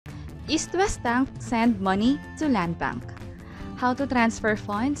Eastwest Bank send money to Landbank. How to transfer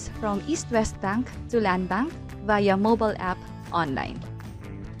funds from Eastwest Bank to Landbank via mobile app online.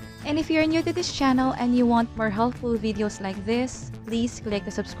 And if you're new to this channel and you want more helpful videos like this, please click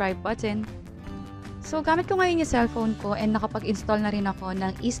the subscribe button. So gamit ko ngayon yung cellphone ko and nakapag-install na rin ako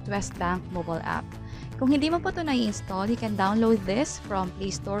ng Eastwest Bank mobile app. Kung hindi mo pa ito na-install, you can download this from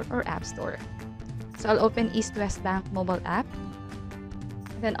Play Store or App Store. So I'll open Eastwest Bank mobile app.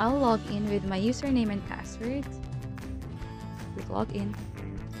 Then I'll log in with my username and password. Click login.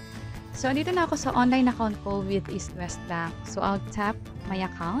 So dito na ako sa online account ko with Eastwest Bank. So I'll tap my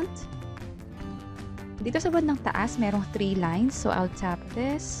account. Dito sa bandang taas, merong 3 lines. So I'll tap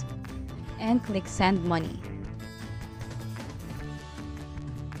this and click send money.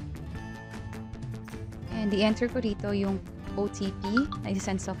 And i-enter ko dito yung OTP na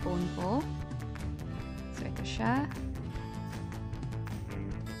i-send sa phone ko. So ito siya.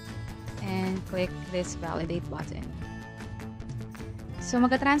 And click this validate button. So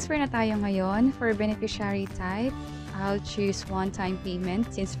magka-transfer na tayo ngayon. For beneficiary type, I'll choose one-time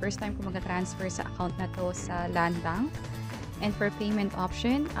payment since first time ko magka-transfer sa account na to sa Landbank. And for payment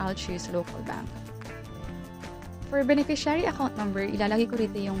option, I'll choose local bank. For beneficiary account number, ilalagay ko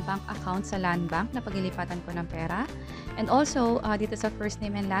rito yung bank account sa Landbank na paglilipatan ko ng pera. And also, dito sa first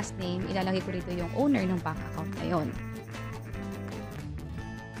name and last name, ilalagay ko rito yung owner ng bank account na yun.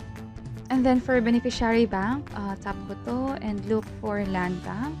 And then for beneficiary bank, tap ko to and look for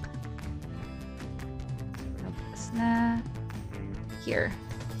Landbank. So, labas na. Here.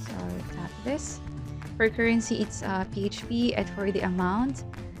 So, tap this. For currency, it's PHP, and for the amount,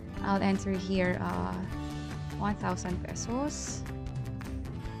 I'll enter here 1,000 pesos.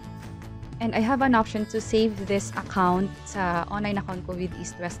 And I have an option to save this account sa online account ko with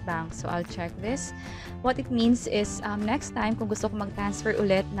Eastwest Bank. So I'll check this. What it means is next time kung gusto ko mag-transfer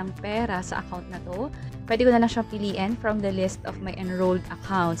ulit ng pera sa account na to, pwede ko na lang siyang piliin from the list of my enrolled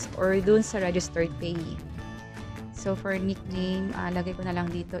accounts or dun sa registered payee. So for nickname, lagay ko na lang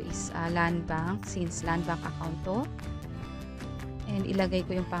dito is Landbank since Landbank account to. And ilagay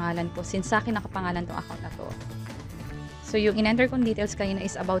ko yung pangalan ko since sa akin nakapangalan tong account na to. So yung in-enter kong details kanina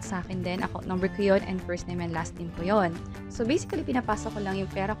is about sa akin din. Account number ko yun and first name and last name ko yun. So basically, pinapasa ko lang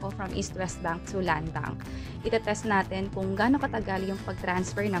yung pera ko from Eastwest Bank to Landbank. Itetest natin kung gaano katagal yung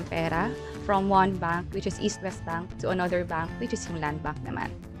pag-transfer ng pera from one bank, which is Eastwest Bank, to another bank, which is yung Landbank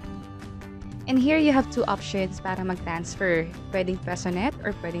naman. And here you have 2 options para mag-transfer. Pwedeng PesoNet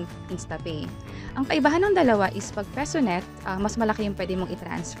or pwedeng InstaPay. Ang kaibahan ng dalawa is pag PesoNet, mas malaki yung pwede mong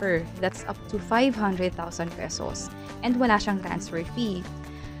i-transfer. That's up to 500,000 pesos. And wala siyang transfer fee.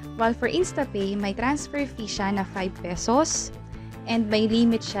 While for InstaPay, may transfer fee siya na 5 pesos and may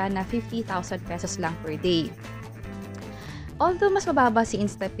limit siya na 50,000 pesos lang per day. Although mas mababa si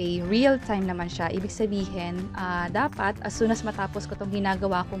InstaPay, real-time naman siya. Ibig sabihin, dapat as soon as matapos ko itong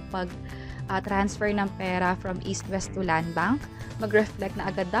ginagawa kong transfer ng pera from Eastwest to Landbank, mag-reflect na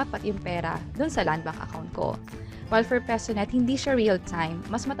agad dapat yung pera dun sa Landbank account ko. While for PesoNet, hindi siya real-time.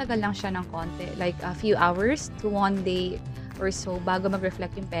 Mas matagal lang siya ng konti, like a few hours to 1 day or so bago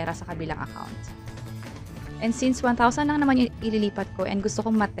mag-reflect yung pera sa kabilang account. And since 1,000 lang naman yung ililipat ko and gusto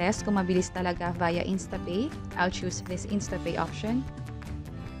kong matest kung mabilis talaga via InstaPay, I'll choose this InstaPay option.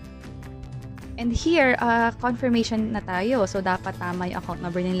 And here, confirmation na tayo. So, dapat tama yung account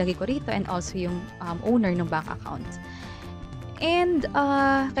number na nilagay ko rito and also yung owner ng bank account. And,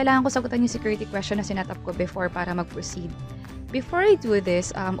 kailangan ko sagutan yung security question na sinatap ko before para mag-proceed. Before I do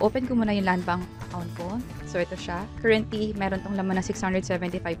this, open ko muna yung Landbank account ko. So, ito siya. Currently, meron tong laman na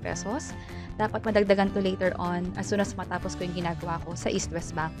 675 pesos. Dapat madagdagan to later on as soon as matapos ko yung ginagawa ko sa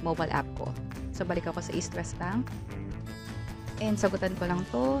Eastwest Bank mobile app ko. So, balik ako sa Eastwest Bank. And, sagutan ko lang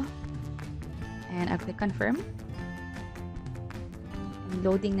to. And I'll click confirm. And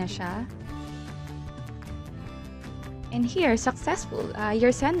loading na siya. And here, successful.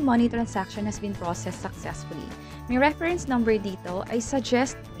 Your send money transaction has been processed successfully. May reference number dito. I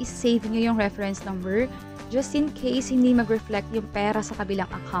suggest i-save nyo yung reference number just in case hindi mag-reflect yung pera sa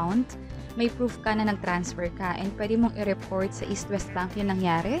kabilang account. May proof ka na nag-transfer ka and pwede mong i-report sa Eastwest Bank yung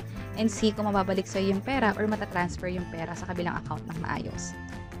nangyari and see kung mababalik sa'yo yung pera or matatransfer yung pera sa kabilang account ng maayos.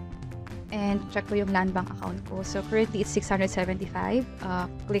 And check ko yung Landbank account ko. So, currently, it's 675.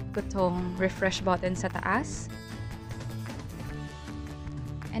 Click ko tong refresh button sa taas.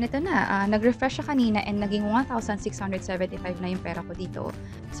 And ito na, nag-refresh siya kanina and naging 1,675 na yung pera ko dito.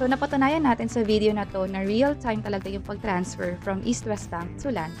 So, napatunayan natin sa video na to na real-time talaga yung pag-transfer from Eastwest Bank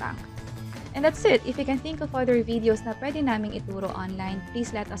to Landbank. And that's it. If you can think of other videos na pwede naming ituro online,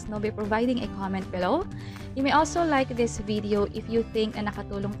 please let us know by providing a comment below. You may also like this video if you think na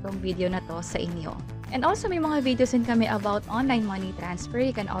nakatulong tong video na to sa inyo. And also may mga videos din kami about online money transfer.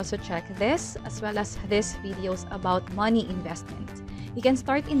 You can also check this as well as these videos about money investment. You can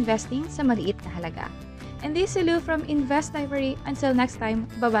start investing sa maliit na halaga. And this is Lou from Invest Library. Until next time,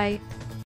 bye-bye!